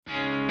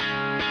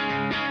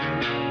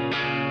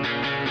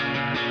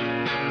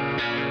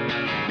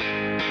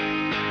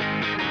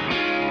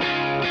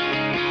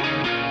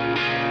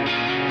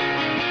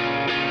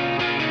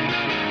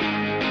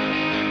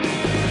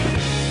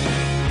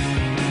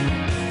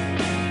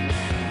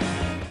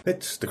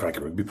It's the Cracky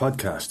Rugby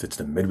Podcast. It's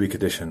the midweek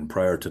edition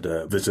prior to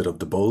the visit of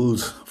the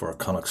Bulls for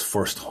Connacht's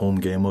first home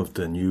game of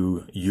the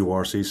new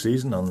URC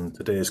season. On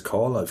today's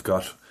call, I've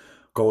got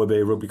Galway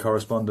Bay rugby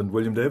correspondent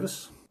William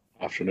Davis.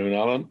 Afternoon,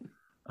 Alan.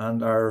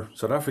 And our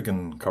South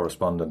African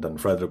correspondent and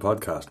friend of the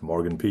podcast,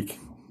 Morgan Peake.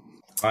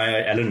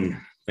 Hi,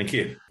 Alan. Thank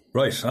you.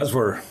 Right, as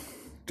we're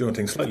doing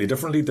things slightly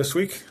differently this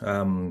week,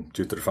 due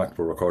to the fact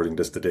we're recording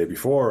this the day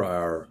before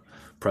our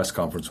press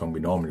conference when we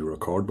normally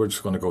record, we're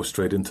just going to go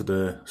straight into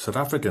the South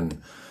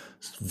African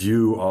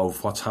view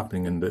of what's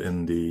happening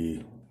in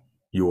the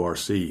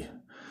URC.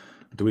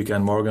 At the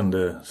weekend, Morgan,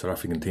 the South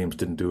African teams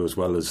didn't do as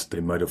well as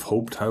they might have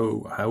hoped.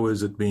 How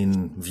is it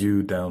being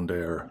viewed down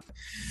there?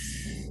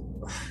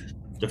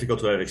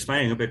 Difficult way of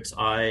explaining it, but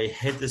I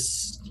had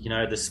this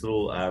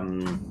little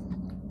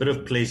bit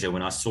of pleasure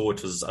when I saw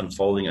it was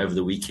unfolding over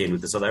the weekend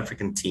with the South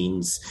African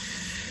teams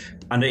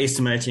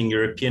underestimating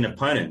European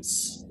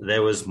opponents.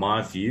 That was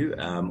my view.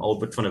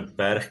 Albert van der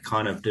Berg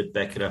kind of did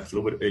back it up a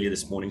little bit earlier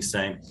this morning,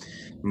 saying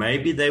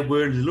maybe they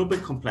were a little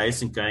bit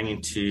complacent going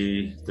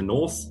into the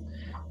North,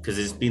 because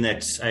there's been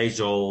that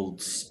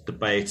age-old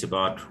debate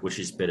about which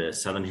is better,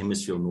 Southern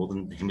Hemisphere or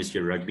Northern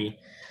Hemisphere rugby.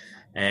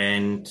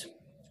 And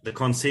the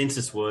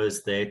consensus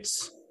was that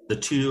the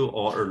two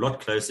are a lot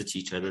closer to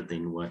each other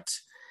than what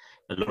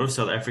a lot of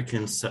South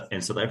Africans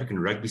and South African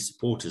rugby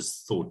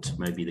supporters thought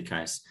may be the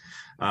case.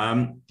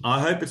 I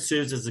hope it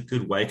serves as a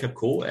good wake-up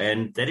call,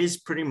 and that is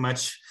pretty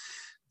much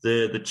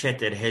the chat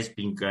that has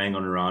been going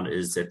on around,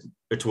 is that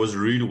it was a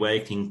rude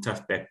awakening,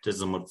 tough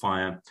baptism of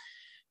fire.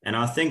 And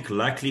I think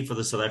luckily for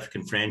the South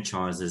African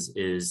franchises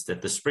is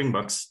that the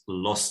Springboks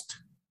lost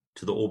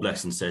to the All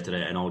Blacks on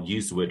Saturday, and I'll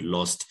use the word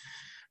lost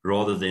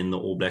rather than the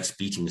All Blacks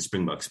beating the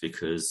Springboks,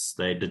 because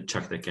they did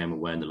chuck that game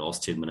away in the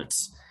last 10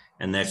 minutes.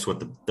 And that's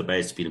what the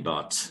debate's been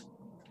about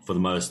for the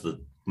most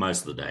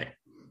of the day.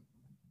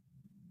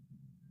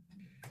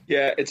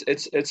 Yeah,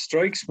 it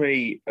strikes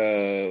me,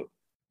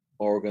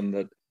 Morgan,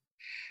 that,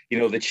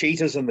 the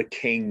Cheetahs and the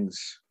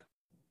Kings,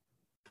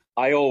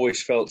 I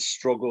always felt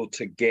struggled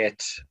to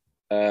get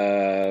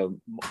a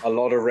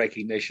lot of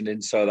recognition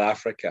in South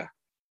Africa.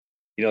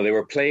 They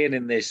were playing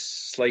in this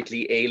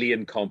slightly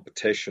alien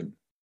competition.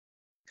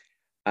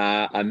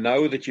 And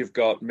now that you've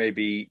got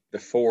maybe the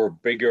four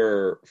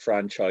bigger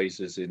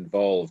franchises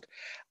involved,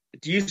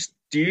 do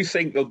you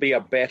think there'll be a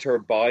better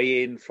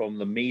buy-in from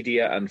the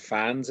media and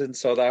fans in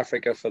South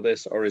Africa for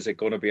this, or is it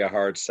going to be a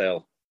hard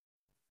sell?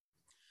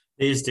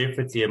 There's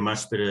definitely a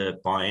much better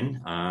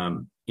buy-in. A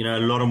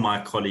lot of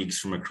my colleagues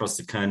from across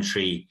the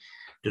country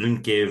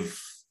didn't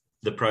give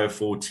the Pro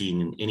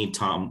 14 any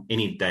time,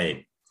 any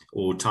day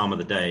or time of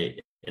the day.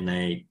 And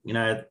they,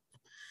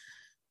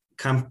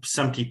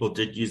 some people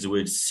did use the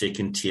word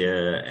second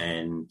tier,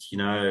 and,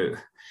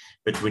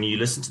 but when you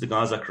listen to the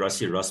guys like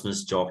Rassie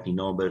Erasmus, Jock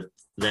Norbert,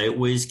 they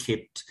always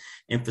kept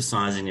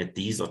emphasizing that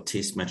these are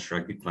test match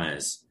rugby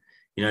players.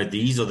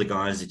 These are the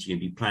guys that you're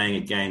going to be playing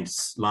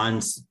against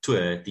Lions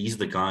Tour. These are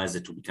the guys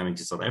that will be coming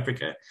to South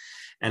Africa.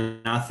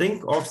 And I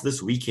think after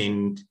this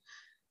weekend,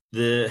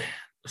 the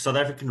South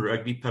African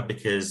rugby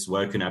public has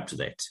woken up to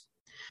that.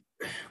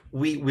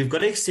 We've got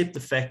to accept the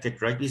fact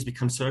that rugby has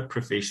become so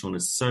professional and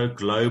it's so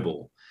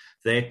global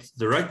that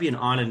the rugby in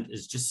Ireland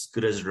is just as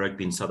good as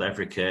rugby in South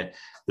Africa.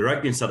 The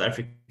rugby in South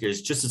Africa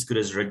is just as good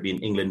as rugby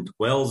in England.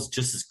 Wales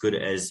just as good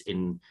as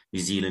in New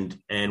Zealand.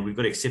 And we've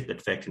got to accept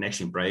that fact and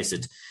actually embrace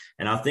it.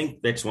 And I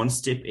think that's one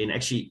step in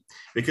actually,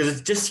 because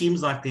it just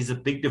seems like there's a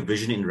big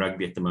division in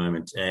rugby at the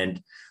moment.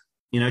 And,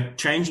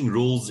 changing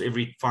rules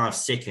every 5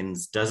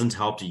 seconds doesn't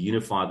help to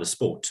unify the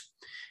sport.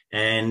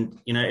 And,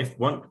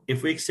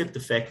 if we accept the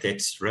fact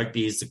that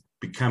rugby is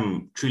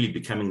truly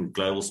becoming the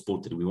global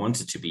sport that we want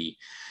it to be,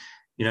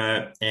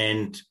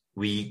 and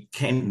we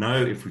can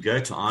know if we go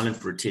to Ireland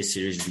for a test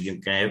series, we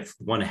can have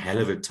one hell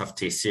of a tough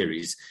test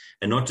series.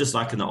 And not just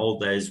like in the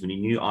old days when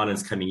you knew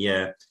Ireland's coming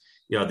here,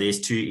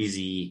 there's 2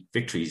 easy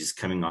victories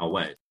coming our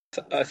way.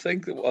 I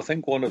think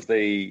one of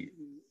the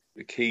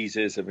keys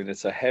is,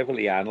 it's a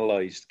heavily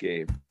analysed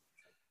game.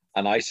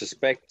 And I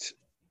suspect,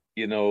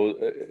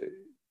 the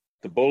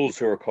Bulls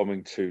who are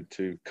coming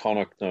to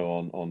Connacht now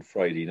on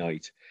Friday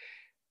night,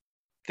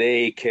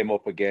 they came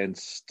up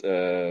against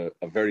a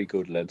very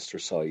good Leinster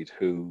side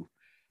who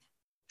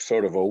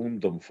sort of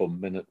owned them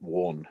from minute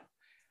one.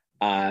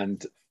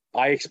 And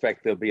I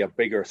expect there'll be a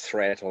bigger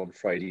threat on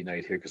Friday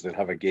night here because they'll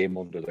have a game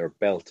under their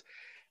belt.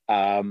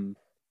 But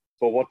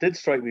what did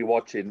strike me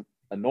watching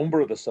a number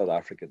of the South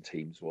African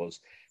teams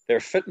was their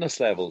fitness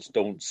levels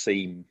don't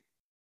seem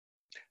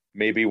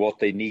maybe what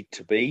they need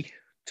to be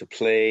to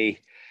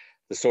play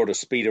the sort of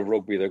speed of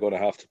rugby they're going to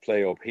have to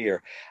play up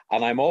here.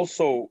 And I'm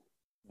also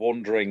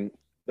wondering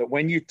that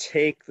when you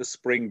take the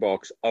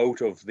Springboks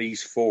out of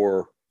these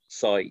 4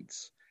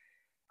 sides,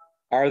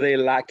 are they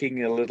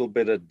lacking a little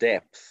bit of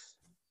depth?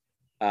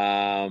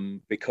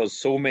 Because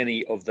so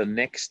many of the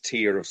next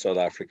tier of South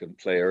African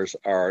players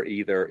are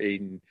either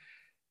in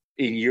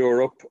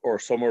Europe or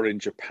somewhere in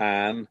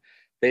Japan.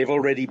 They've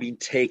already been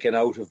taken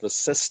out of the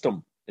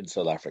system in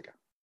South Africa.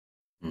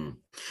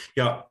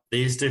 Yeah,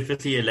 there's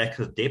definitely a lack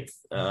of depth.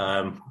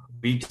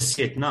 we just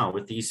see it now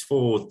with these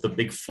the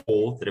big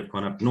four that have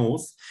gone up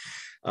north.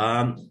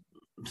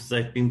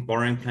 They've been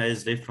borrowing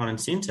players left, right, and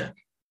centre.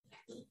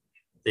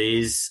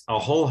 There's a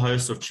whole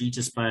host of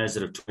Cheetahs players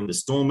that have joined the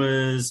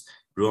Stormers,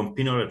 Ruan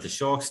Pienaar at the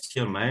Sharks,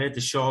 Tiaan Meyer at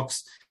the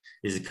Sharks.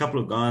 There's a couple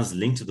of guys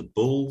linked to the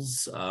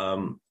Bulls.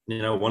 One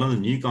of the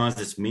new guys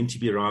that's meant to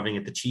be arriving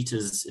at the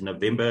Cheetahs in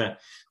November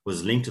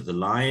was linked to the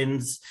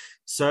Lions.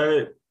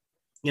 So,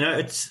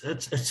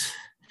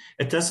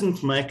 it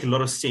doesn't make a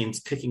lot of sense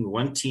kicking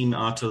one team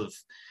out of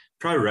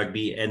pro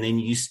rugby and then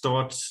you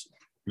start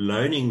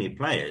loaning their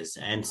players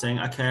and saying,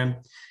 okay,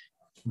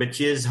 but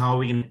here's how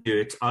we're going to do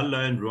it. I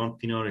loaned Ruan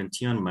Pienaar and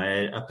Tiaan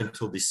Meyer up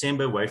until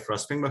December, wait for our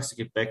Springboks to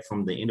get back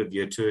from the end of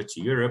year tour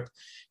to Europe,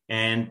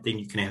 and then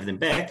you can have them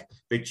back,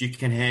 but you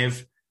can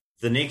have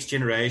the next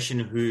generation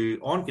who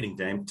aren't getting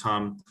game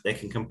time, they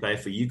can come play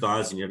for you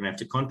guys and you don't have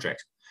to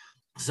contract.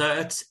 So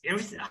it's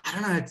everything. I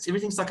don't know.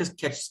 Everything's like a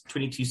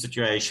catch-22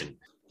 situation.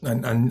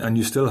 And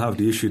you still have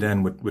the issue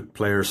then with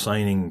players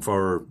signing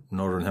for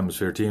Northern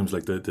Hemisphere teams,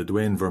 like the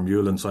Dwayne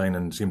Vermeulen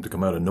signing seemed to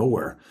come out of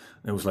nowhere.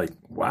 It was like,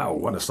 wow,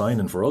 what a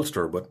signing for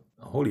Ulster. But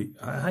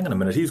hang on a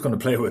minute, he's going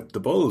to play with the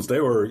Bulls. They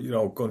were,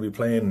 going to be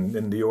playing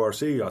in the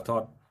URC. I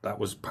thought that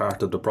was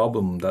part of the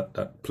problem,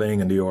 that playing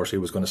in the URC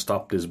was going to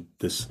stop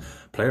this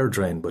player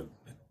drain, but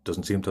it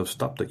doesn't seem to have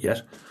stopped it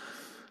yet.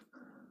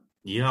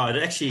 Yeah,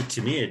 actually,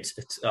 to me,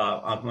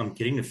 I'm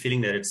getting the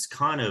feeling that it's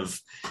kind of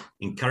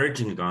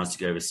encouraging the guys to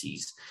go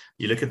overseas.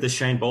 You look at the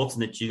Shane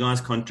Bolton that you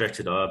guys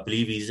contracted. I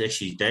believe he's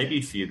actually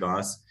debuted for you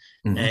guys.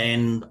 Mm-hmm.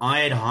 And I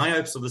had high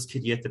hopes of this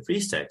kid here at the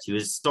Free State. He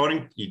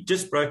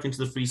just broke into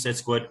the Free State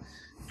squad,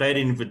 played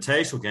an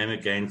invitational game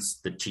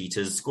against the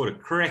Cheetahs, scored a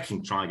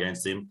cracking try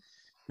against them.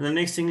 And the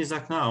next thing he's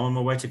like, no, I'm on my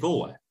way to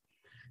Galway.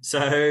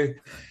 So,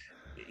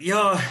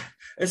 yeah,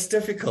 it's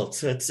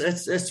difficult.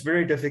 It's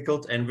very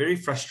difficult and very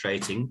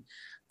frustrating.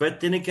 But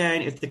then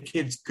again, if the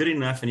kid's good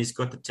enough and he's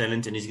got the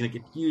talent and he's going to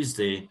get used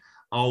there,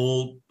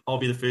 I'll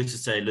be the first to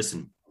say,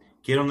 listen,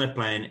 get on that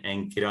plane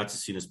and get out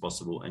as soon as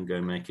possible and go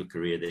and make your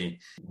career there.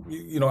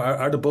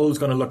 Are the Bulls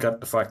going to look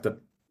at the fact that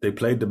they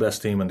played the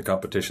best team in the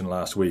competition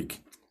last week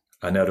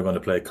and now they're going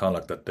to play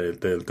Connacht, that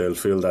they'll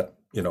feel that,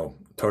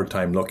 third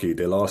time lucky.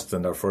 They lost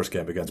in their first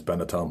game against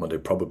Benetton and they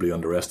probably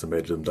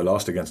underestimated them. They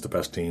lost against the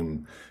best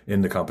team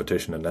in the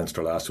competition in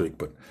Leinster last week,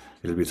 but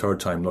it'll be third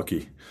time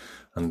lucky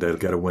and they'll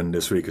get a win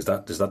this week. Is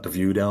that the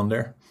view down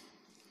there?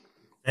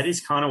 That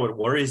is kind of what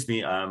worries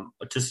me.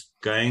 Just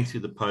going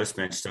through the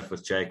post-match stuff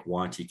with Jake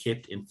White, he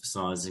kept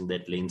emphasising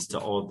that Leinster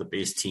are the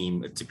best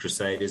team. It's the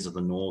Crusaders of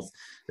the North.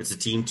 It's a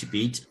team to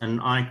beat.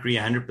 And I agree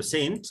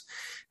 100%.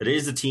 It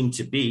is a team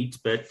to beat,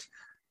 but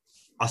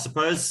I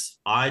suppose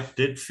I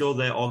did feel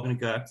they are going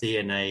to go up there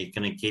and they're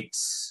going to get,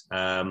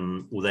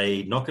 or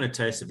they're not going to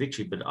taste a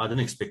victory, but I didn't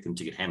expect them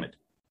to get hammered.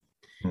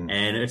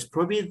 And it's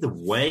probably the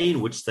way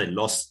in which they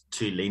lost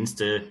to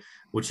Leinster,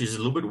 which is a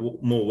little bit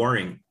more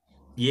worrying.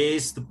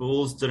 Yes, the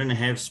Bulls didn't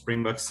have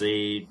Springboks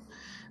there.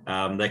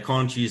 They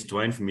can't use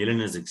Dwayne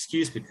Vermeulen as an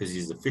excuse because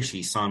he's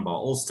officially signed by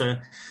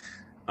Ulster.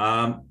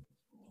 But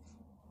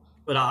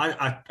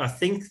I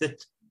think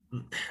that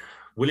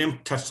William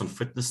touched on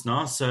fitness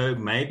now, so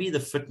maybe the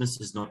fitness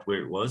is not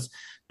where it was.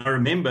 I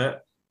remember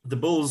the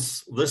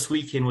Bulls this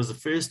weekend was the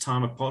first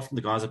time, apart from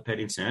the guys that played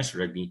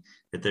international rugby,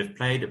 that they've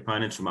played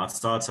opponents from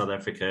outside South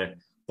Africa,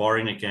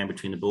 barring a game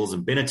between the Bulls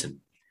and Benetton.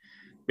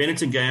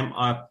 Benetton game,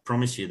 I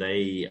promise you,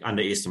 they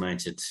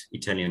underestimated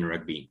Italian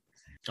rugby.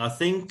 I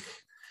think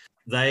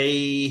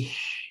they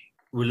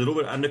were a little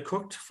bit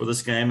undercooked for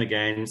this game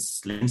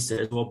against Leinster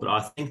as well, but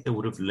I think they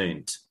would have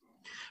learned.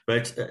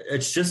 But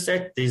it's just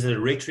that there's a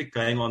rhetoric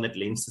going on that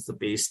Leinster's the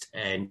best,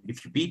 and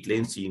if you beat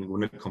Leinster, you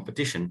win a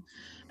competition.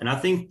 And I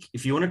think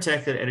if you want to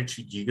take that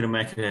attitude, you're going to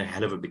make a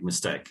hell of a big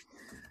mistake.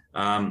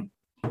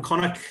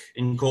 Connacht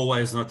in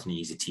Galway is not an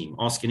easy team.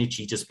 Ask any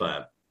Cheetahs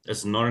player.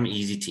 It's not an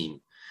easy team.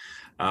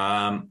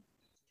 I'm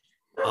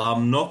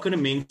not going to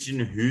mention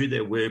who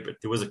they were, but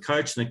there was a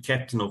coach and a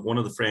captain of one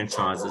of the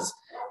franchises.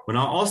 When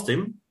I asked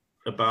them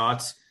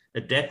about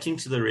adapting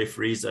to the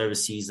referees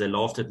overseas, they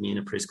laughed at me in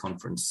a press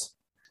conference.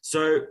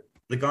 So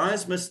the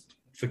guys must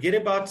forget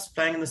about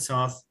playing in the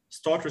South,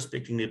 start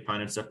respecting the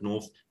opponents up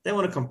North. They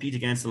want to compete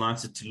against the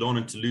likes of Toulon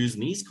and Toulouse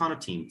and these kind of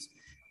teams.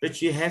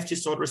 But you have to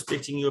start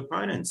respecting your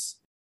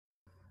opponents.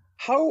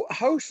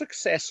 How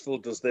successful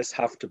does this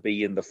have to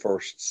be in the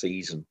first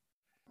season?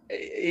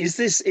 Is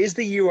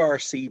the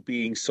URC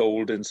being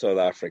sold in South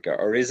Africa,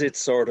 or is it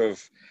sort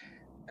of,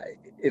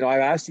 I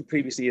asked you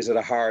previously, is it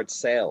a hard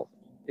sell?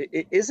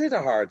 Is it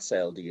a hard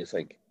sell, do you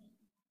think?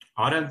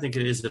 I don't think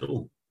it is at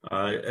all.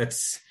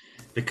 It's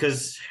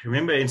because,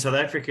 remember, in South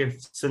Africa,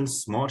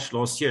 since March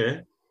last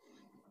year,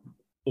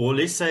 or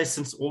let's say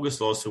since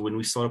August last year when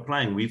we started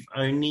playing, we've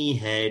only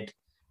had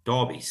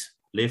derbies,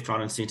 left,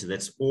 right, and centre.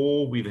 That's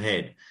all we've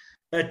had.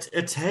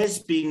 It has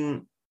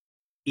been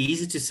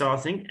easy to sell, I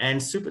think, and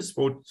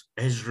SuperSport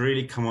has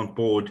really come on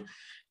board.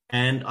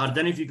 And I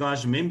don't know if you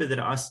guys remember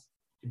that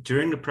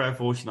during the Pro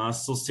 14, I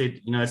still said,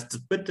 it's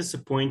a bit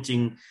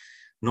disappointing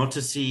not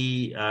to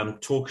see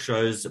talk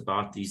shows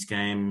about these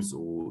games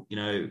or,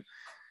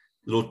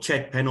 little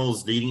chat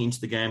panels leading into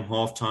the game,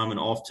 halftime and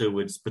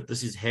afterwards. But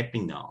this is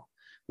happening now,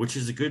 which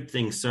is a good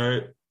thing.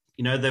 So,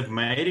 they've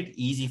made it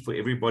easy for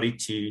everybody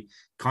to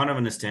kind of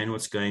understand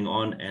what's going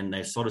on, and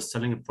they've started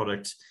selling a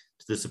product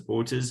to the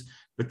supporters.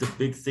 But the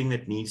big thing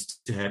that needs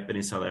to happen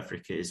in South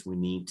Africa is we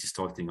need to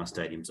start getting our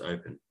stadiums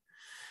open.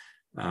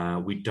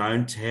 We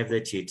don't have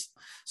that yet.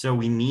 So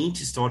we need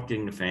to start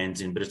getting the fans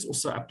in, but it's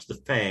also up to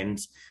the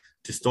fans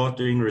to start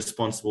doing a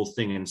responsible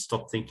thing and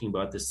stop thinking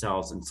about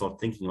themselves and start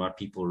thinking about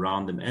people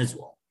around them as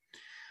well.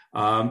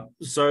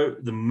 So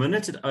the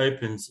minute it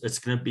opens, it's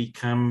going to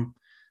become,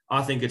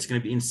 I think it's going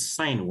to be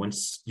insane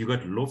once you've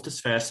got Loftus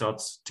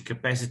Versfeld to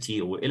capacity,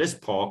 or Ellis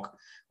Park,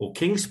 or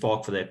Kings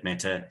Park for that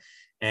matter,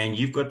 and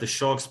you've got the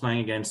Sharks playing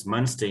against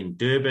Munster in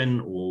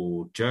Durban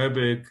or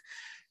Joburg,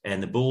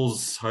 and the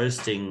Bulls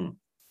hosting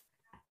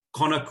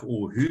Connacht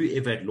or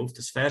whoever at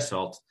Loftus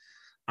Versfeld.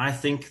 I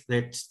think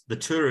that the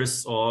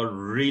tourists are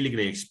really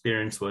going to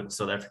experience what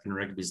South African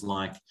rugby is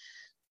like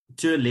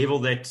to a level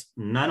that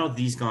none of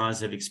these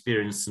guys have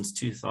experienced since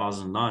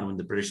 2009 when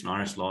the British and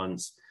Irish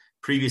Lions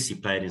previously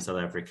played in South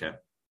Africa.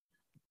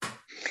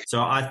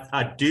 So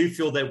I do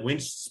feel that when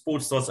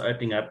sport starts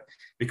opening up,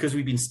 because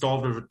we've been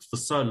starved of it for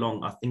so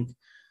long, I think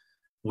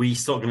we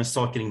are going to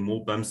start getting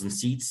more bums and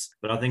seats.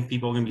 But I think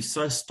people are going to be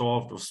so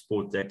starved of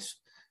sport that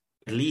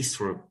at least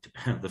for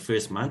the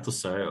first month or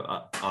so,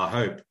 I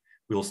hope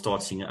we'll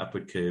start seeing an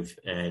upward curve.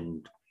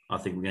 And I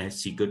think we're going to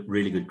see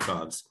really good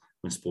crowds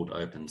when sport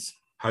opens.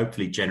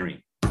 Hopefully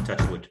January,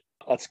 touch wood.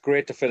 That's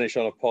great to finish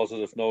on a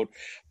positive note.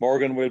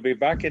 Morgan, we'll be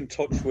back in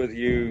touch with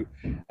you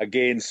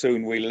again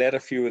soon. We'll let a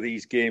few of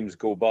these games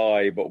go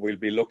by, but we'll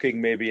be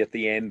looking maybe at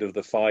the end of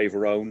the 5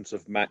 rounds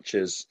of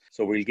matches.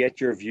 So we'll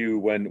get your view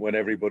when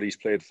everybody's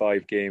played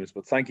 5 games.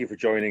 But thank you for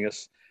joining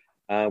us.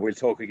 We'll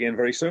talk again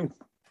very soon.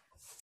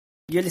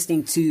 You're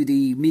listening to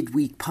the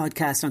midweek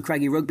podcast on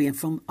Craggy Rugby, and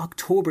from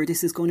October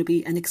this is going to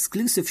be an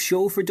exclusive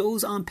show for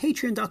those on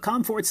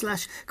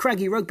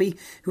patreon.com/Craggy Rugby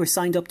who are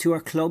signed up to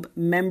our club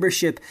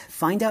membership.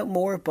 Find out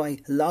more by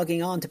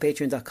logging on to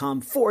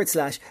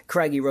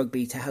patreon.com/Craggy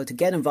Rugby to how to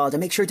get involved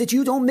and make sure that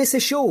you don't miss a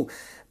show.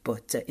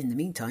 But in the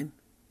meantime,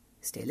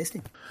 stay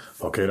listening.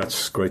 Okay,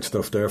 that's great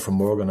stuff there from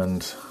Morgan,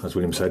 and as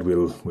William said,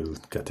 we'll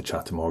get to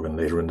chat to Morgan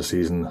later in the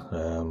season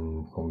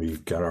when we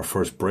get our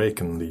first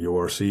break in the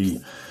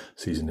URC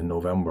season in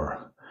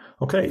November.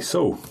 Okay,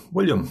 so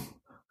William,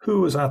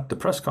 who was at the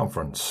press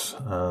conference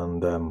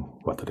and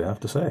what did they have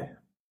to say?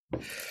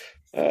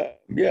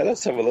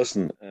 Let's have a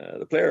listen.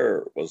 The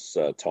player was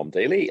Tom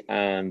Daly,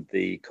 and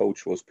the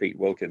coach was Pete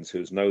Wilkins,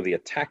 who's now the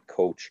attack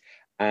coach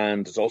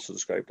and is also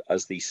described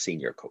as the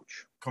senior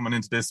coach. Coming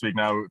into this week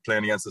now,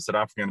 playing against the South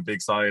African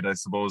big side, I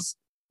suppose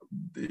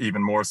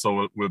even more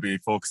so we'll be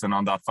focusing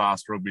on that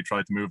fast rugby,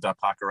 try to move that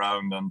pack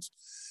around.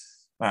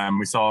 And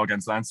we saw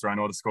against Leinster, I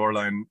know the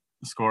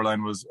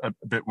scoreline was a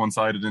bit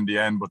one-sided in the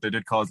end, but they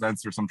did cause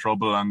Leinster some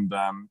trouble, and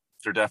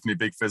they're definitely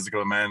big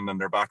physical men, and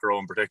their back row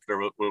in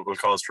particular will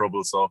cause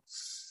trouble. So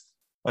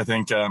I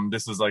think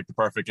this is like the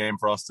perfect game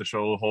for us to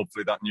show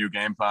hopefully that new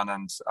game plan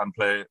and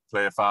play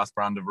a fast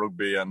brand of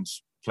rugby and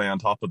play on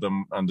top of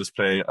them and just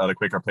play at a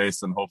quicker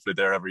pace than hopefully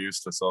they're ever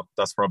used to. So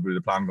that's probably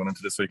the plan going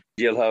into this week.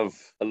 You'll have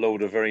a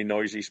load of very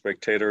noisy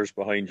spectators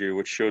behind you,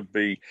 which should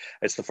be,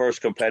 it's the first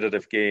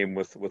competitive game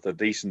with a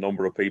decent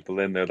number of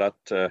people in there.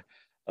 That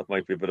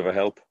might be a bit of a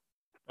help.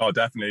 Oh,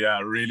 definitely, yeah.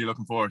 Really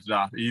looking forward to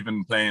that.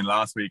 Even playing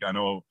last week, I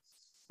know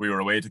we were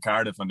away to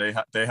Cardiff and they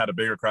had a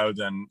bigger crowd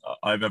than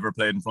I've ever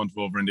played in front of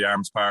over in the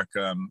Arms Park.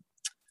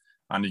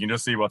 And you can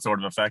just see what sort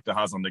of effect it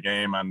has on the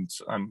game, and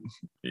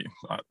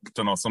I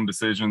don't know, some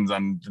decisions,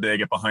 and they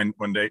get behind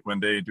when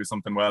they do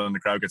something well and the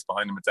crowd gets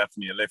behind them. It's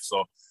definitely a lift.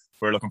 So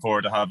we're looking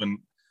forward to having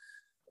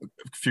a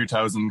few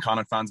thousand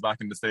Connacht fans back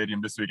in the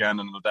stadium this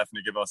weekend, and it'll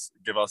definitely give us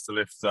the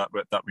lift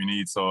that we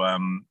need. So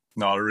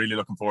really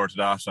looking forward to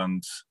that,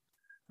 and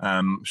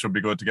should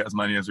be good to get as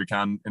many as we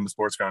can in the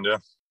sports ground. Yeah.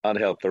 And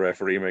help the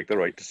referee make the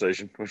right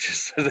decision, which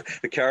is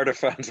the Cardiff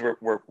fans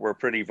were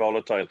pretty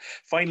volatile.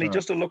 Finally,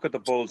 just to look at the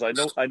Bulls,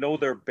 I know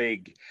they're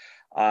big,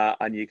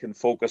 and you can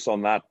focus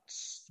on that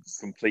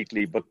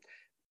completely, but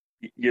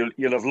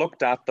you'll have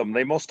looked at them.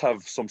 They must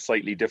have some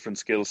slightly different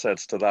skill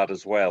sets to that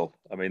as well.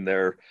 I mean,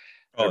 they're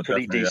a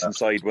pretty decent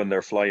side when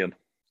they're flying.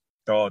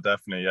 Oh,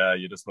 definitely, yeah.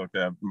 You just look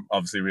at,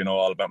 obviously we know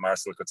all about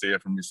Marcel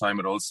Coetzee from his time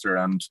at Ulster,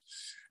 and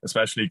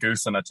especially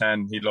Goosen at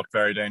 10, he looked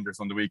very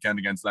dangerous on the weekend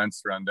against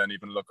Leinster. And then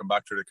even looking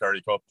back through the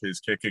Currie Cup, his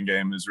kicking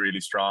game is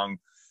really strong.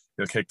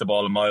 He'll kick the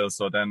ball a mile.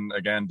 So then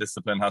again,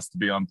 discipline has to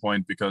be on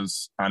point,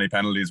 because any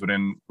penalties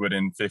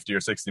within 50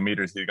 or 60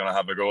 metres, he's going to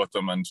have a go at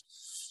them. And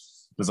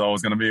there's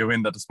always going to be a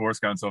wind at the sports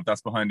ground. So if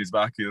that's behind his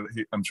back,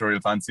 I'm sure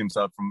he'll fancy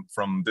himself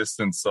from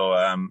distance. So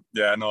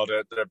their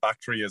back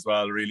three as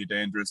well, really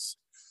dangerous.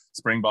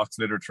 Springboks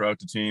littered throughout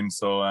the team.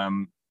 So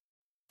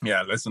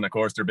listen, of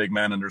course they're big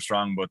men and they're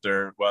strong, but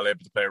they're well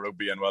able to play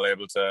rugby and well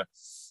able to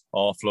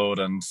offload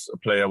and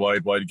play a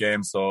wide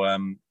game. So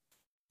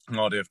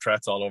they have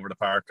threats all over the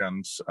park,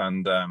 and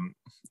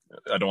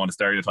I don't want to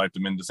stereotype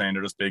them into saying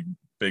they're just big,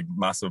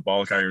 massive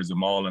ball carriers of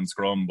maul and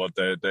scrum, but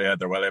they're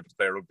well able to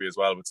play rugby as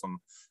well with some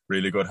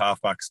really good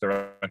halfbacks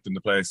directing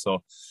the play.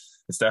 So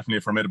it's definitely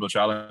a formidable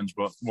challenge,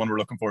 but one we're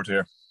looking forward to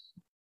here.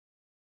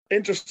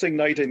 Interesting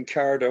night in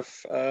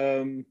Cardiff. How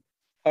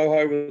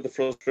high were the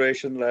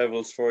frustration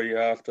levels for you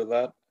after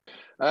that?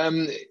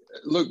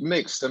 Look,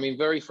 mixed. I mean,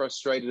 very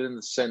frustrated in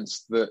the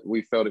sense that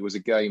we felt it was a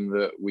game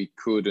that we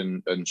could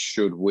and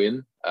should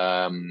win.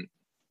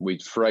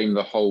 We'd framed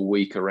the whole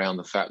week around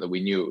the fact that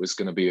we knew it was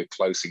going to be a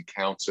close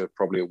encounter,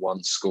 probably a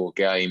one-score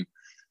game.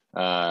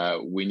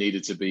 We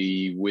needed to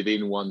be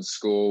within one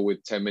score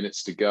with 10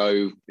 minutes to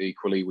go.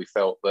 Equally, we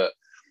felt that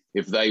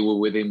if they were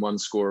within one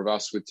score of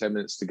us with 10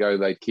 minutes to go,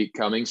 they'd keep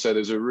coming. So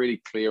there's a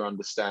really clear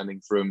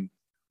understanding from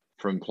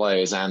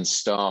players and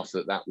staff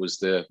that was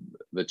the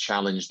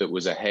challenge that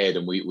was ahead.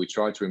 And we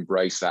tried to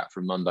embrace that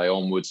from Monday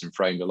onwards and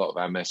framed a lot of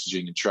our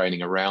messaging and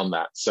training around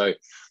that. So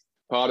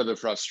part of the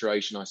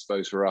frustration, I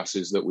suppose, for us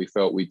is that we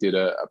felt we did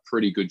a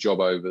pretty good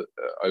job over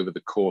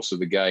the course of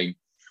the game,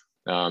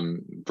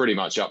 pretty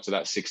much up to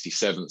that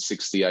 67th,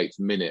 68th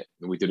minute.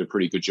 We did a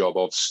pretty good job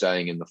of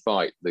staying in the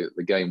fight. The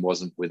game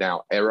wasn't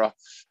without error.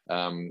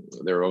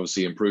 There are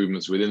obviously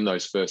improvements within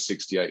those first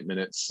 68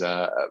 minutes,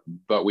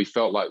 but we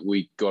felt like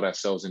we got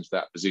ourselves into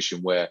that position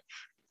where,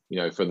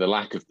 for the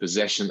lack of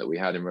possession that we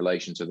had in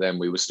relation to them,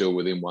 we were still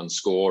within one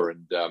score.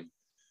 And,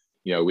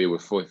 we were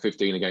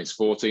 15 against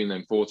 14,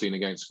 then 14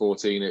 against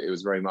 14. It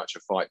was very much a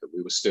fight that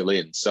we were still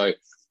in. So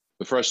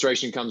the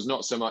frustration comes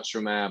not so much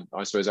from our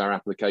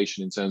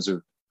application in terms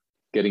of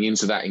getting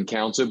into that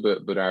encounter,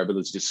 but our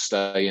ability to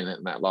stay in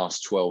that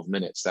last 12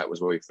 minutes. That was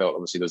where we felt,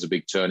 obviously, there's a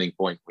big turning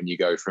point when you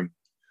go from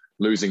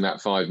losing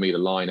that 5 metre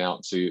line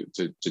out to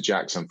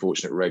Jack's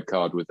unfortunate red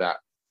card with that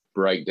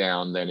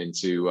breakdown, then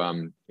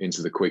into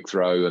the quick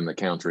throw and the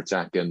counter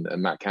attack and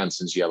Matt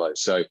Canson's yellow.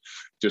 So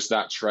just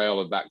that trail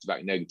of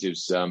back-to-back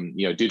negatives,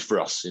 did for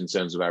us in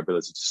terms of our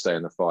ability to stay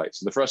in the fight.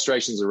 So the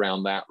frustrations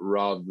around that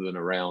rather than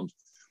around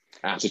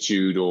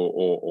attitude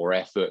or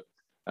effort.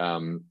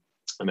 And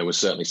there was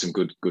certainly some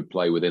good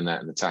play within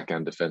that in attack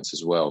and defence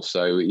as well.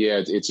 So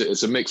yeah,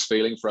 it's a mixed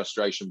feeling,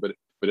 frustration, but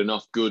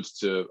enough good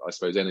to, I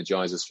suppose,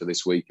 energise us for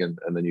this week and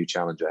the new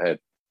challenge ahead.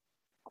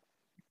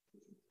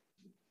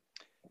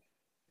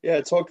 Yeah,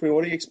 talk to me.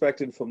 What are you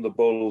expecting from the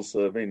Bulls?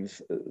 I mean,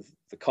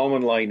 the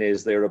common line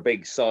is they're a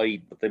big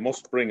side, but they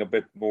must bring a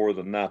bit more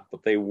than that.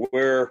 But they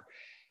were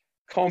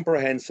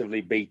comprehensively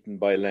beaten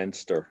by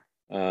Leinster.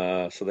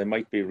 So they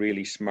might be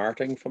really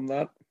smarting from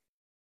that.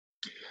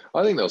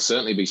 I think they'll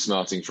certainly be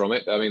smarting from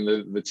it. I mean,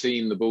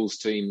 the Bulls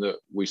team that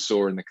we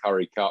saw in the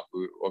Currie Cup,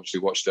 we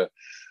obviously watched a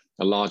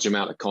large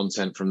amount of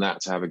content from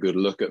that to have a good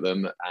look at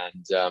them.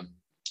 And,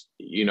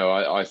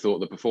 I thought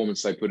the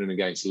performance they put in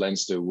against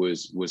Leinster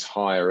was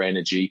higher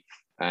energy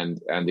and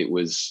it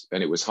was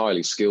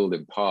highly skilled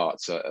in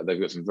parts.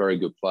 They've got some very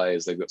good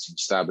players. They've got some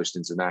established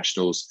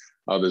internationals,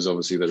 others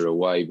obviously that are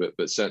away,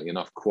 but certainly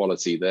enough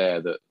quality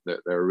there that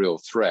they're a real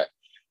threat.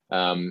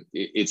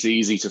 It's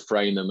easy to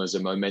frame them as a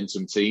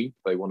momentum team.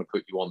 They want to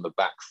put you on the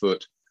back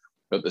foot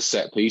at the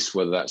set piece,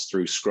 whether that's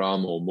through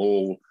scrum or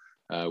maul,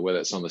 whether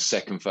it's on the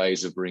second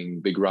phase of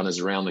bringing big runners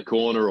around the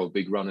corner or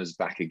big runners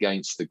back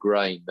against the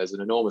grain. There's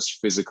an enormous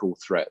physical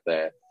threat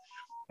there.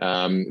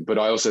 But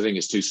I also think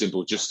it's too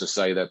simple just to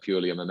say they're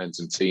purely a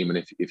momentum team.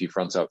 And if you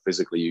front up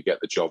physically, you get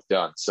the job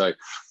done. So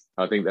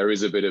I think there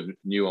is a bit of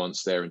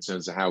nuance there in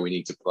terms of how we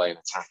need to play in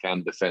attack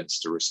and defence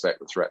to respect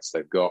the threats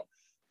they've got.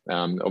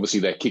 Obviously,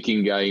 their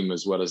kicking game,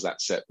 as well as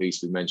that set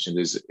piece we mentioned,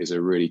 is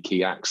a really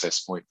key access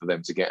point for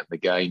them to get in the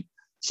game.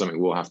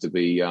 Something we'll have to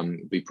be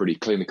pretty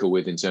clinical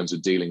with in terms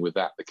of dealing with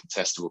that, the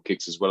contestable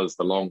kicks as well as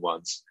the long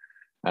ones.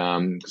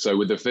 So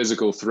with the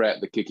physical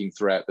threat, the kicking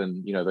threat,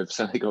 then they've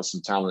certainly got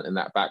some talent in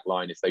that back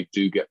line if they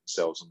do get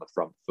themselves on the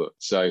front foot.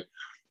 So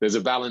there's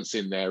a balance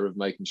in there of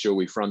making sure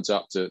we front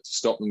up to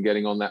stop them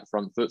getting on that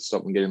front foot,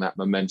 stop them getting that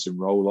momentum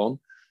roll on.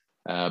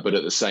 But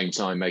at the same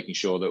time, making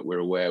sure that we're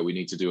aware we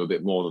need to do a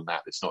bit more than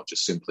that. It's not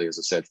just simply, as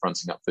I said,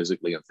 fronting up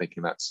physically and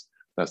thinking that's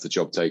the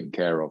job taken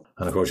care of.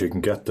 And of course, you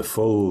can get the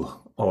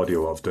full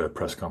audio of the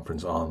press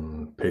conference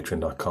on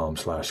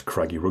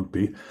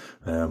patreon.com/CraggyRugby.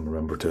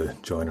 Remember to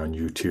join our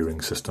new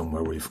tiering system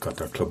where we've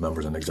got our club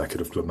members and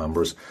executive club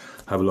members.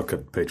 Have a look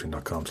at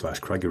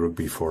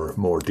patreon.com/CraggyRugby for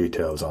more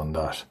details on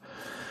that.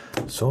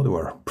 So they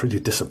were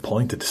pretty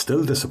disappointed,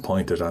 still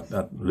disappointed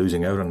at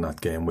losing out on that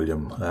game,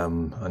 William.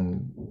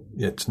 And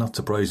it's not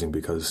surprising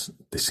because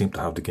they seem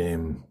to have the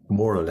game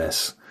more or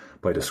less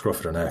by the scruff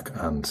of their neck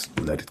and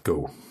let it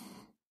go.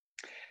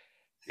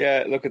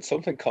 Yeah, look, it's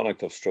something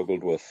Connacht have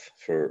struggled with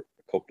for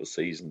a couple of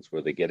seasons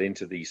where they get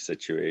into these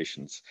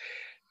situations.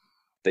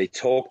 They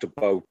talked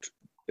about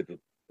the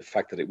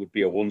fact that it would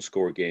be a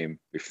one-score game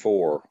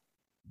before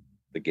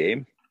the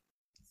game.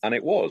 And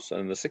it was.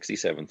 And in the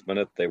 67th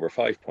minute, they were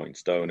 5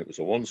 points down. It was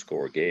a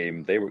one-score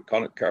game.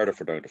 Cardiff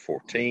were down to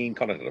 14.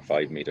 Connacht had a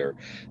 5 metre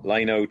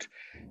line out.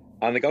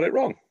 And they got it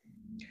wrong.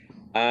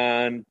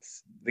 And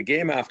the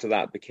game after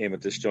that became a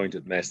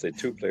disjointed mess. They had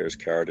two players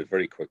carded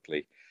very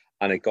quickly.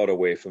 and it got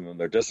away from them.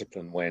 Their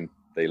discipline went,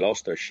 they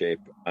lost their shape,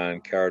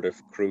 and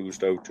Cardiff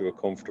cruised out to a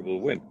comfortable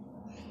win.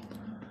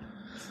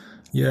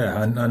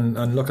 Yeah,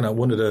 and looking at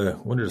one of the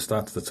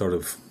stats that sort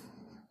of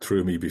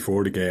threw me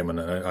before the game, and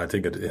I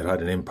think it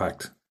had an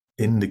impact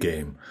in the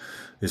game,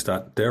 is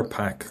that their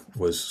pack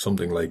was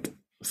something like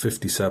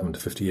 57 to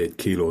 58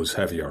 kilos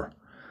heavier,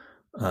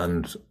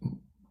 and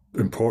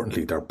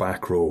importantly, their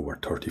back row were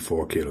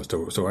 34 kilos.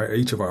 So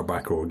each of our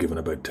back row were given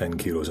about 10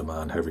 kilos a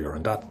man heavier,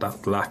 and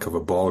that lack of a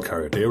ball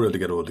carrier, they were able to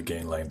get over the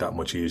gain line that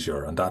much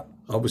easier, and that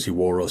obviously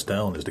wore us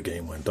down as the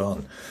game went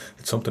on.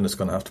 It's something that's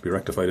going to have to be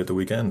rectified at the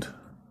weekend.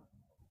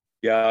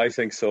 Yeah, I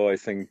think so. I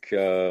think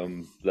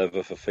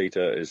Leva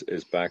Fafita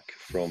is back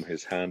from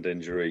his hand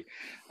injury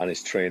and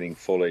is training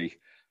fully.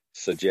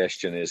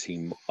 Suggestion is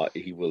he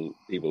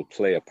will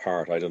play a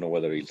part. I don't know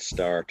whether he'll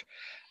start.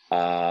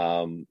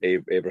 Abraham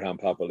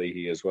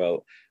Papali'i as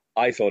well.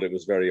 I thought it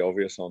was very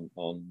obvious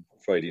on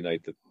Friday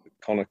night that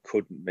Connacht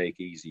couldn't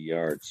make easy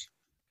yards.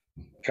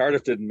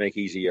 Cardiff didn't make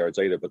easy yards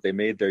either, but they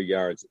made their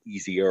yards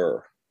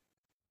easier.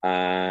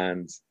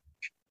 And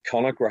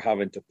Connacht were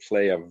having to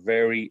play a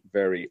very,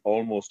 very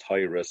almost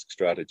high-risk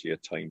strategy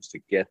at times to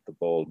get the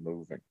ball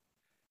moving.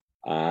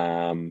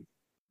 And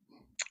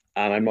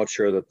I'm not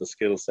sure that the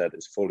skill set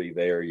is fully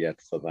there yet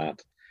for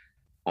that.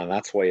 And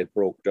that's why it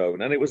broke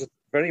down. And it was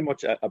very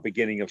much a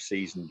beginning of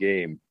season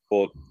game.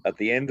 But at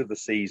the end of the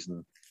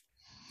season,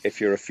 if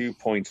you're a few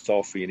points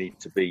off where you need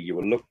to be, you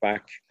will look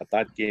back at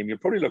that game. You'll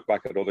probably look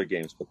back at other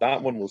games, but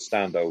that one will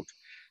stand out.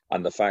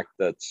 And the fact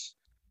that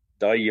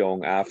Dai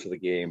Young, after the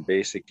game,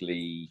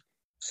 basically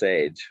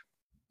said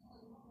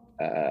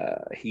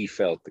he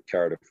felt that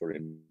Cardiff were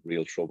in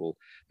real trouble.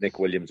 Nick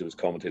Williams, who was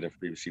commentating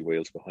for BBC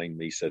Wales behind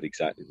me, said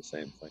exactly the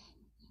same thing.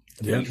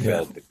 He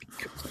felt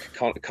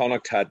that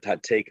Connacht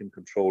had taken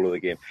control of the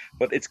game.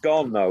 But it's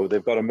gone now.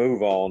 They've got to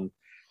move on.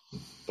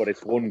 But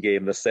it's one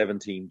game. There's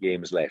 17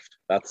 games left.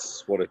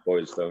 That's what it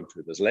boils down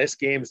to. There's less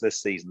games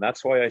this season.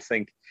 That's why I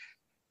think,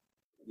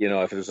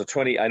 if it was a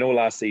 20... I know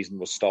last season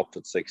was stopped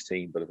at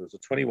 16, but if it was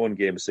a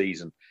 21-game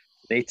season,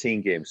 an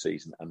 18-game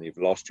season, and you've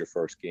lost your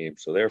first game.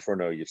 So therefore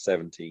now you've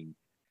 17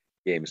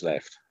 games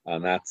left.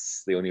 And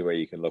that's the only way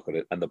you can look at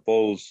it. And the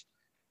Bulls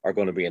are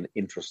going to be an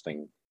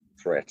interesting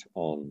threat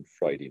on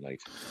Friday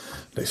night.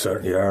 They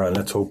certainly are, and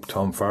let's hope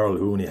Tom Farrell,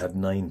 who only had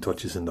 9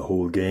 touches in the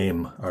whole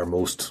game, our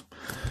most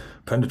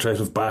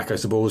penetrative back, I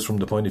suppose, from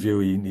the point of view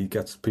he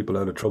gets people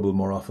out of trouble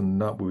more often than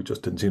not. We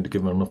just didn't seem to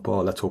give him enough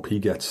ball. Let's hope he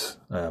gets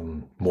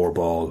more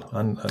ball,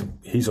 and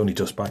he's only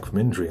just back from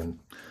injury. And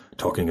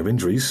talking of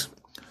injuries,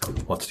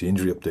 what's the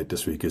injury update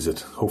this week? Is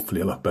it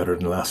hopefully a lot better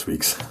than last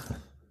week's?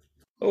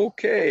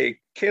 Okay,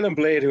 Caelan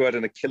Blade, who had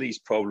an Achilles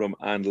problem,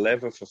 and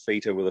Leva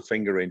Fafita with a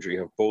finger injury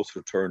have both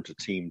returned to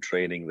team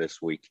training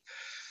this week.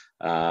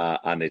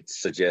 And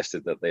it's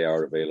suggested that they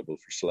are available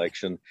for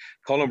selection.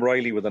 Colm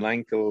Riley with an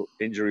ankle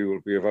injury will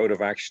be out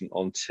of action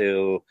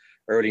until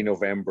early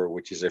November,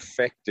 which is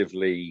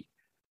effectively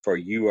for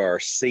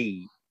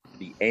URC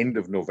the end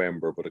of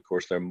November. But of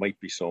course, there might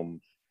be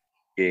some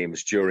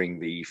games during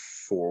the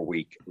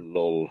 4-week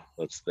lull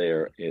that's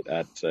there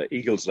at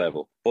Eagles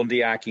level.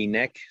 Bundee Aki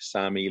neck,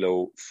 Sam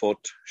Elo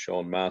foot,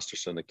 Sean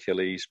Masterson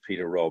Achilles,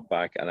 Peter Robb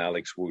back, and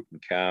Alex Wooten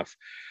calf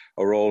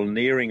are all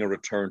nearing a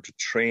return to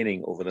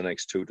training over the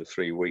next 2 to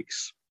 3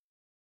 weeks,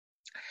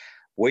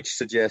 which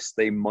suggests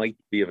they might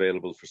be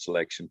available for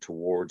selection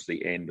towards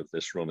the end of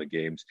this run of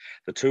games.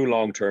 The 2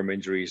 long-term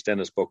injuries,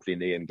 Dennis Buckley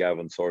knee and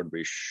Gavin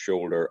Thornbury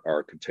shoulder,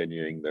 are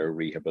continuing their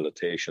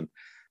rehabilitation,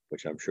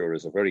 which I'm sure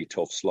is a very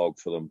tough slog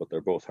for them, but they're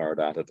both hard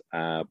at it.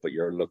 But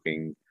you're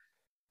looking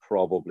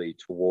probably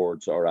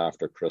towards or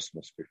after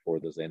Christmas before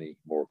there's any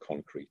more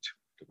concrete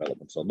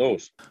developments on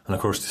those. And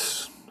of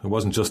course, it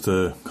wasn't just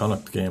the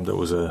Connacht game that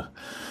was a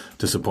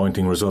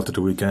disappointing result at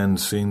the weekend.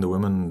 Seeing the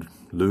women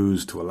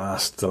lose to the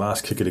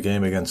last kick of the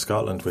game against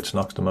Scotland, which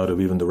knocked them out of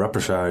even the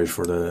repechage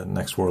for the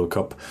next World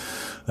Cup,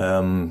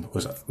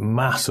 was a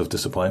massive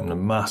disappointment, a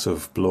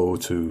massive blow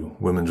to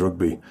women's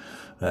rugby.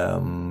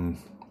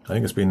 I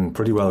think it's been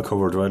pretty well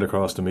covered right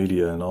across the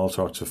media in all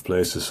sorts of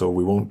places, so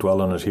we won't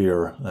dwell on it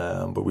here.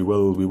 But we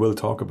will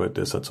talk about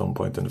this at some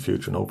point in the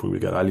future, and hopefully we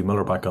get Ali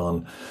Miller back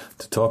on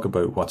to talk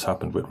about what's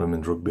happened with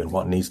women's rugby and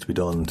what needs to be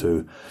done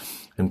to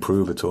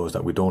improve it so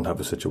that we don't have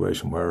a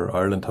situation where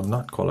Ireland have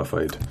not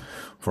qualified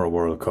for a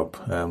World Cup,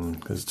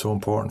 because it's so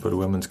important for the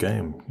women's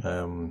game.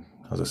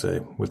 As I say,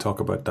 we'll talk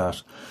about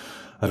that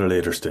at a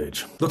later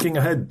stage. Looking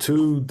ahead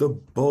to the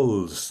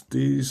Bulls,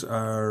 these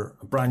are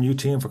a brand new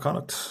team for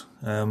Connacht,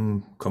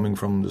 coming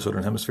from the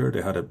Southern Hemisphere.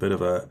 They had a bit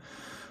of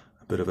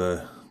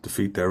a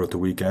defeat there at the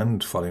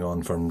weekend, following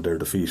on from their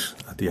defeat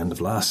at the end of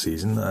last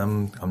season.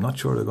 I'm not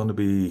sure they're going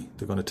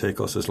to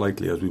take us as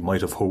lightly as we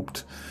might have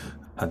hoped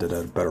had they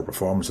had a better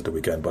performance at the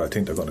weekend, but I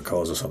think they're going to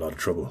cause us a lot of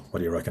trouble. What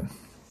do you reckon?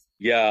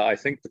 Yeah, I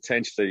think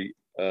potentially.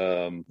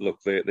 Look,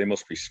 they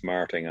must be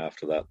smarting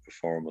after that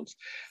performance,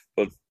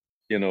 but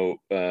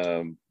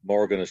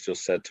Morgan has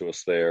just said to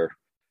us there,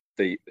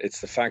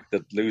 it's the fact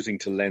that losing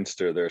to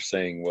Leinster, they're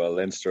saying, well,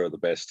 Leinster are the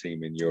best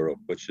team in Europe,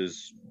 which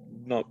is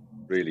not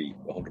really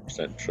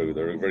 100% true.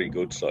 They're a very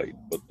good side,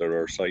 but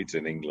there are sides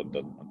in England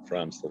and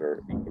France that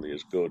are equally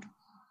as good.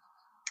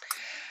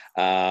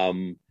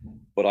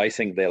 But I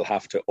think they'll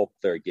have to up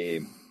their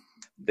game.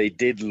 They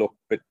did look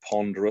a bit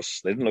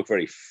ponderous. They didn't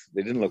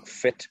look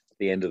fit at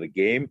the end of the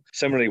game.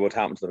 Similarly, what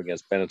happened to them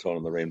against Benetton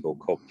in the Rainbow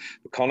Cup.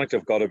 But Connacht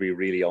have got to be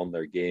really on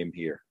their game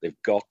here.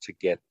 They've got to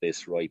get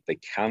this right. They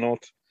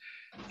cannot.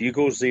 If you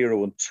go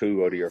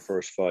 0-2 out of your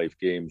first 5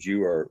 games,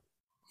 you're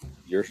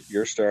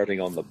starting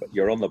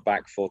you're on the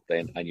back foot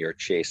then, and you're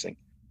chasing.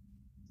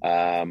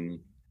 And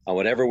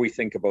whenever we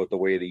think about the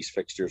way these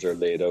fixtures are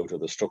laid out or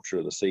the structure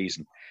of the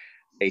season,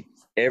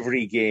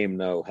 every game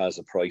now has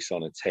a price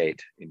on its head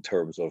in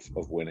terms of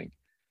winning.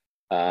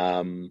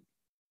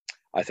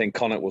 I think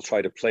Connacht will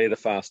try to play the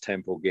fast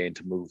tempo game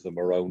to move them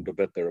around a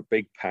bit. They're a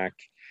big pack,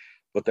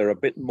 but they're a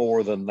bit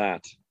more than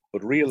that.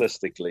 But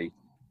realistically,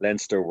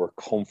 Leinster were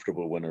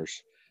comfortable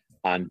winners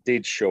and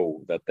did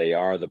show that they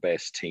are the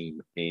best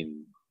team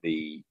in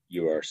the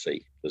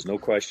URC. There's no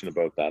question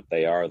about that.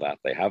 They are that.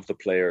 They have the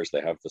players,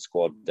 they have the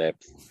squad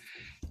depth,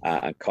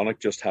 and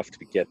Connacht just have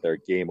to get their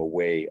game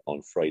away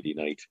on Friday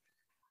night.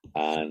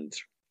 And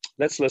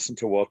let's listen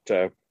to what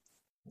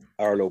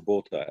Arlo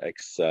Bota,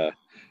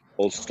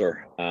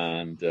 ex-Ulster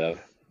and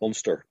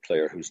Munster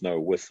player who's now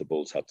with the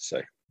Bulls, had to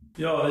say.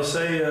 Yeah,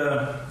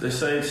 they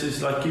say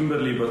it's like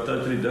Kimberley but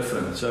totally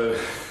different. So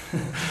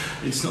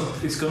it's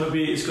going to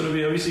be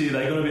obviously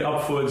they're going to be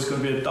up for it. It's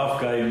going to be a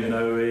tough game,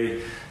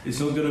 it's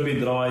not going to be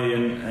dry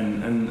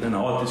and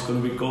hot. It's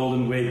going to be cold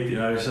and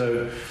wet,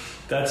 so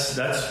that's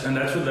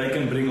what they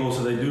can bring.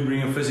 Also, they do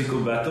bring a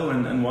physical battle,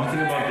 and one thing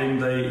about them,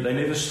 they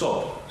never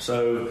stop.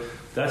 So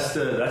that's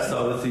the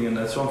other thing, and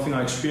that's one thing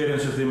I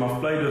experienced with them. I've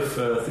played with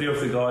 3 of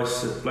the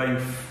guys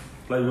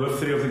played with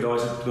 3 of the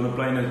guys that are going to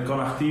play in a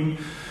Connacht team.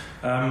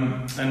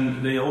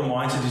 And the whole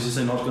mindset is just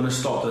they're not going to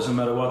stop. Doesn't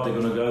matter what, they're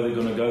going to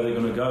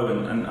go.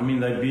 And I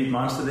mean, they beat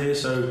Munster there,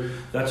 so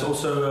that's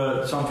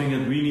also something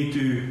that we need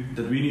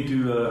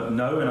to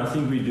know, and I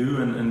think we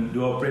do, and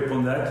do our prep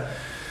on that.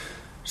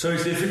 So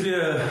it's definitely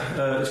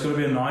it's going to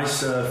be a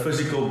nice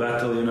physical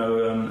battle, and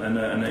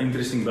an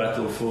interesting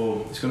battle.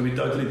 It's going to be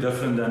totally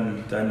different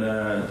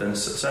than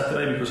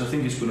Saturday, because I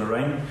think it's going to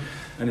rain.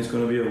 And it's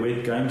going to be a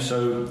wet game,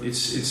 so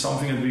it's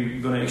something that we're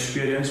going to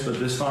experience. But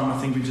this time, I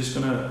think we're just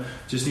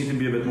need to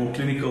be a bit more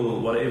clinical,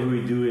 whatever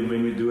we do and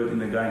when we do it in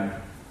the game.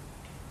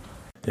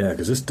 Yeah,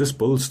 because this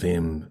Bulls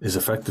team is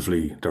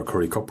effectively their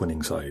Currie Cup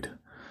winning side,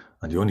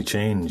 and the only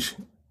change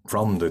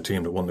from the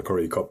team that won the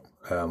Currie Cup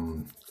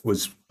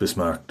was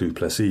Bismarck du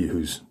Plessis,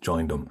 who's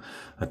joined them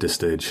at this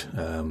stage,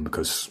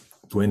 because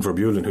Dwayne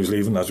Vermeulen, who's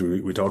leaving, as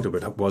we talked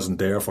about, wasn't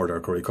there for their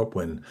Currie Cup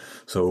win.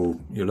 So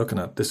you're looking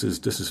at this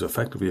is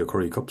effectively a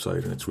Currie Cup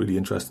side, and it's really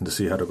interesting to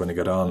see how they're going to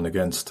get on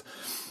against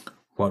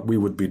what we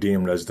would be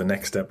deemed as the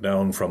next step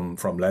down from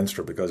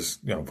Leinster, because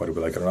whether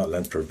we like it or not,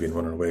 Leinster have been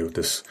running away with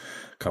this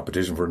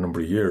competition for a number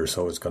of years.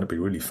 So it's going to be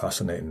really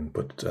fascinating.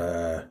 But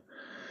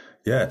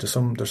there's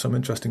some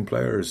interesting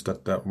players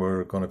that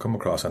we're going to come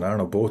across, and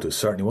Arno Botha is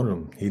certainly one of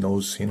them. He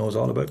knows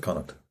all about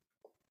Connacht.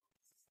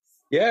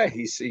 Yeah,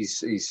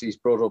 he's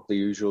brought up the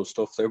usual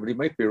stuff there, but he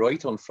might be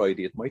right on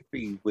Friday. It might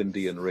be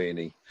windy and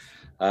rainy.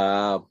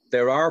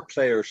 There are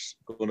players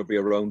going to be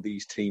around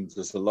these teams.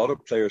 There's a lot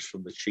of players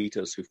from the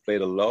Cheetahs who've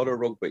played a lot of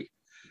rugby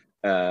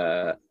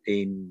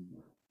in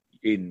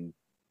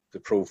the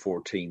Pro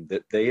 14.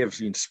 That they have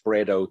been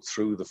spread out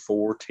through the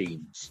 4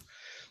 teams,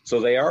 so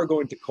they are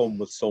going to come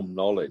with some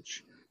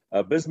knowledge.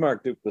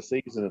 Bismarck du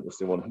Plessis is an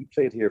interesting one. He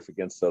played here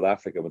against South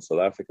Africa when South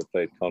Africa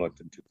played Connacht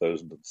in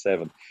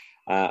 2007.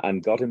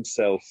 And got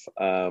himself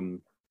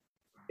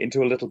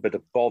into a little bit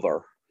of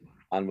bother,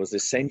 and was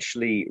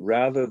essentially,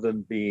 rather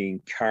than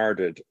being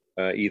carded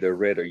either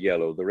red or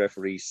yellow, the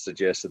referees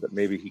suggested that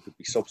maybe he could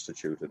be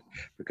substituted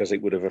because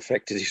it would have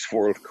affected his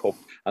World Cup,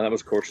 and that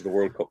was, of course, the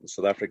World Cup that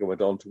South Africa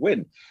went on to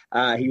win.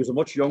 He was a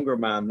much younger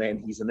man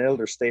then. He's an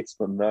elder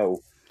statesman now,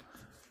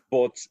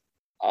 but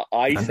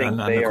I think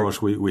of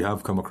course, we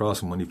have come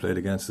across him when he played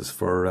against us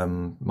for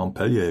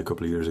Montpellier a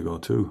couple of years ago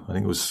too. I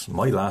think it was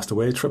my last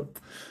away trip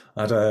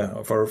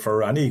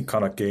for any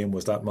Connacht game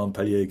was that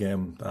Montpellier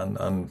game,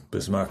 and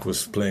Bismarck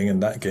was playing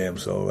in that game,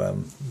 so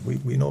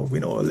we know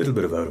a little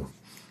bit about him.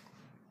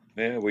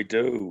 Yeah, we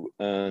do,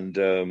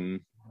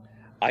 and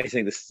I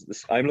think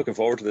this I'm looking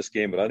forward to this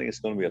game, but I think it's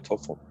going to be a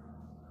tough one,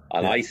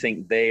 and I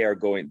think they are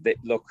going.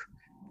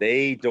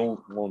 They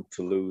don't want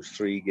to lose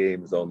 3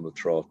 games on the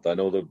trot. I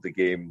know that the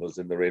game was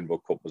in the Rainbow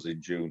Cup was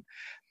in June,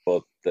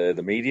 but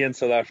the media in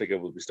South Africa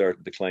will be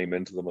starting to climb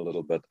into them a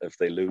little bit if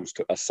they lose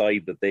to a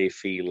side that they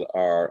feel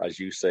are, as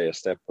you say, a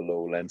step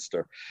below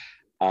Leinster.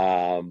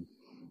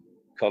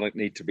 Connacht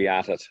need to be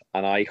at it,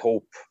 and I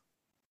hope,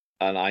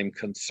 and I'm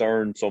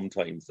concerned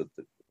sometimes that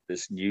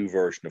this new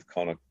version of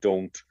Connacht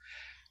don't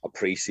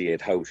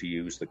appreciate how to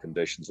use the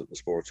conditions at the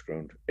sports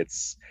ground.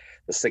 It's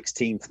the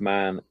 16th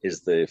man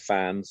is the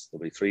fans.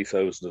 There'll be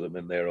 3,000 of them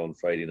in there on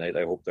Friday night.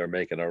 I hope they're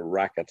making a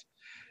racket,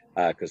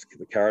 because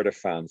the Cardiff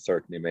fans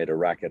certainly made a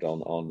racket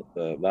on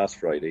last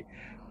Friday.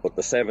 But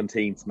the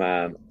 17th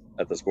man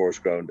at the sports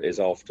ground is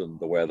often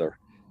the weather.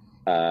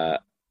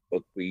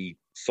 But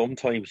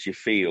sometimes you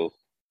feel,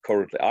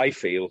 currently, I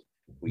feel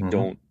we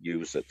don't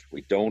use it.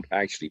 We don't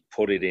actually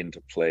put it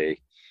into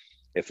play.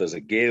 If there's a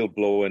gale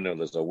blowing or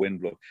there's a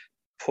wind blowing,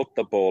 put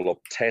the ball up,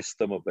 test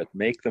them a bit,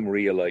 make them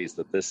realize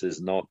that this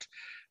is not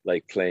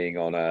like playing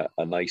on a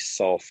nice,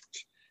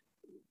 soft,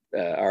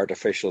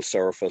 artificial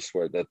surface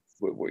where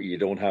you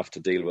don't have to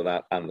deal with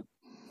that. And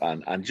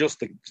just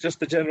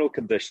the general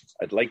conditions,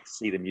 I'd like to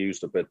see them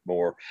used a bit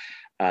more.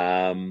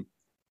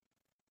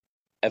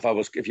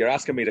 If you're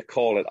asking me to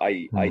call it,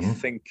 I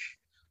think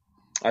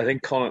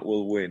Connacht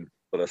will win,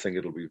 but I think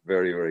it'll be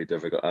very, very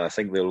difficult. And I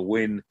think they'll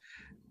win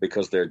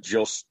because they're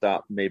just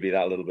that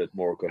little bit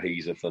more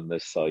cohesive than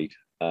this side.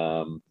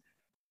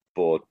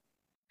 But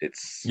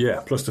it's...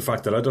 Yeah, plus the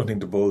fact that I don't think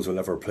the Bulls will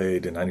ever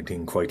played in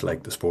anything quite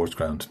like the sports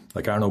ground.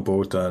 Like Arnaud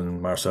Botha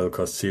and Marcel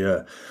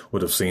Costia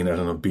would have seen it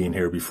and have been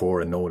here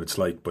before and know what it's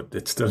like, but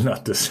it's still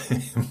not the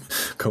same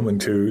coming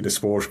to the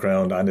sports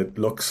ground. And it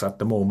looks, at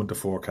the moment, the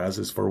forecast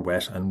is for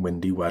wet and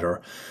windy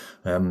weather.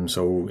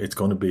 So it's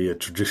going to be a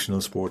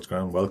traditional sports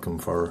ground welcome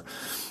for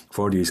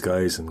these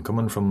guys, and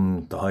coming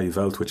from the High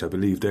Veld, which I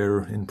believe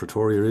there in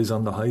Pretoria is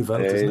on the High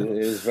Veld, isn't it? It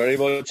is very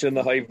much in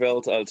the High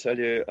Veld. I'll tell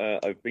you,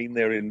 I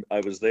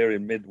was there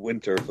in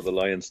midwinter for the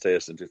Lions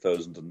Test in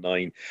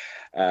 2009.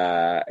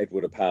 It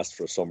would have passed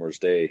for a summer's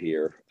day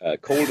here.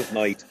 Cold at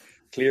night,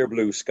 clear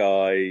blue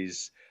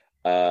skies,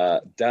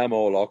 damn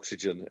all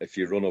oxygen if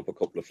you run up a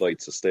couple of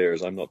flights of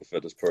stairs. I'm not the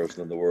fittest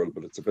person in the world,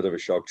 but it's a bit of a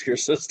shock to your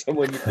system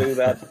when you do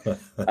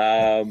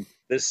that.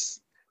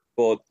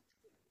 But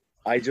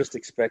I just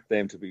expect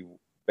them to be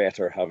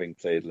better having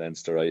played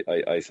Leinster.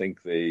 I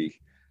think they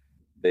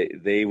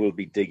will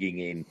be digging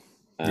in,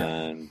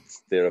 and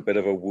they're a bit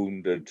of a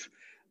wounded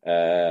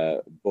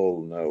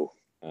bull now.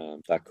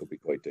 That could be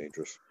quite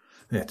dangerous.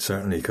 It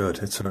certainly could.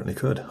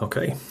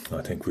 Okay,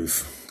 I think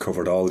we've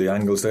covered all the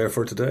angles there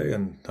for today,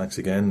 and thanks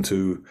again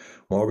to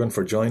Morgan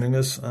for joining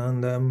us.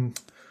 And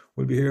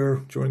we'll be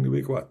here during the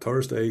week,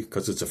 Thursday,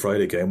 because it's a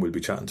Friday game. We'll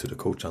be chatting to the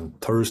coach on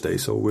Thursday,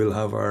 so we'll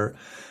have our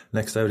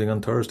next outing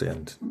on Thursday.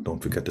 And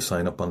don't forget to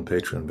sign up on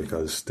Patreon,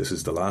 because this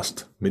is the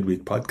last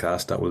midweek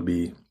podcast that will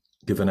be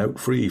given out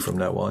free from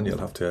now on. You'll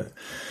have to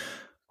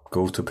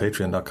go to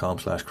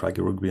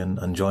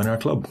patreon.com/CraggyRugby and join our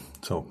club.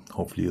 So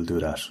hopefully you'll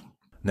do that.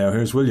 Now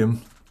here's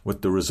William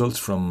with the results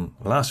from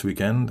last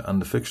weekend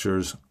and the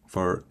fixtures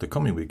for the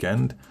coming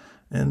weekend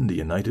in the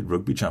United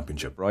Rugby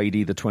Championship.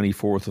 Friday the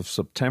 24th of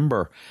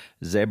September,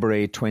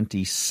 Zebre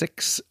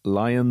 26,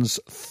 Lions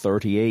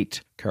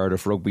 38,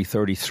 Cardiff Rugby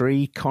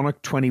 33,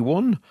 Connacht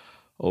 21,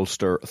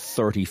 Ulster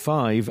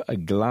 35,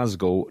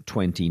 Glasgow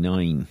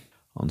 29.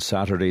 On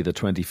Saturday the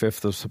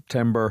 25th of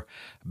September,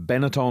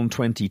 Benetton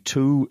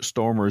 22,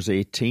 Stormers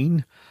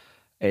 18,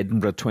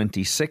 Edinburgh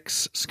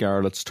 26,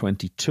 Scarlets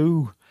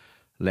 22,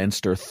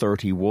 Leinster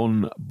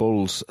 31,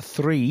 Bulls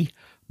 3,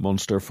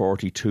 Munster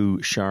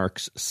 42,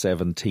 Sharks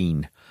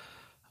 17.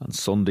 On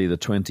Sunday the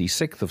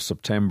 26th of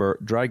September,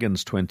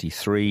 Dragons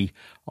 23,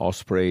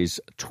 Ospreys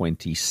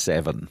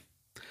 27.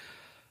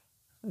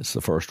 It's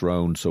the first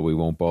round, so we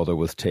won't bother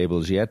with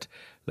tables yet.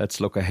 Let's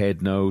look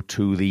ahead now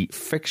to the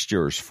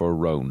fixtures for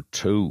round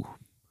 2.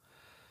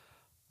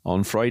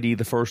 On Friday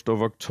the 1st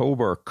of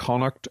October,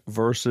 Connacht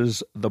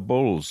versus the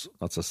Bulls.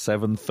 That's a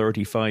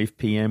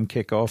 7:35pm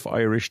kickoff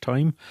Irish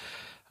time,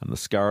 and the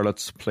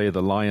Scarlets play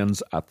the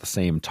Lions at the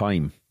same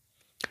time.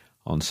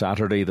 On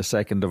Saturday the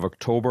 2nd of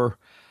October,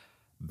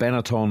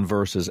 Benetton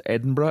versus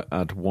Edinburgh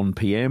at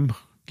 1pm,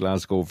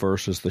 Glasgow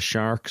versus the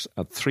Sharks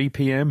at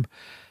 3pm,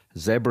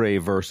 Zebre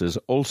versus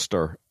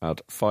Ulster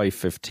at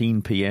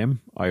 5:15pm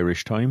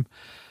Irish time,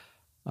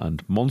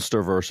 and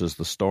Munster versus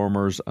the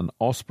Stormers and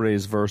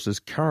Ospreys versus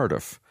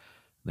Cardiff.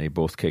 They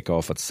both kick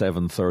off at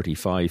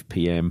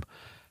 7:35pm.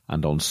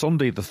 And on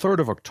Sunday the 3rd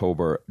of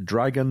October,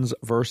 Dragons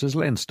versus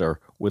Leinster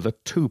with a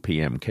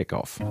 2pm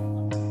kickoff.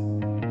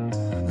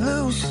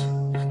 Loose,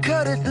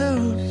 cut it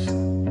loose,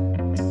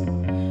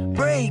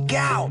 break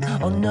out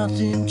or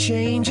nothing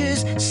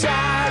changes.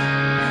 Side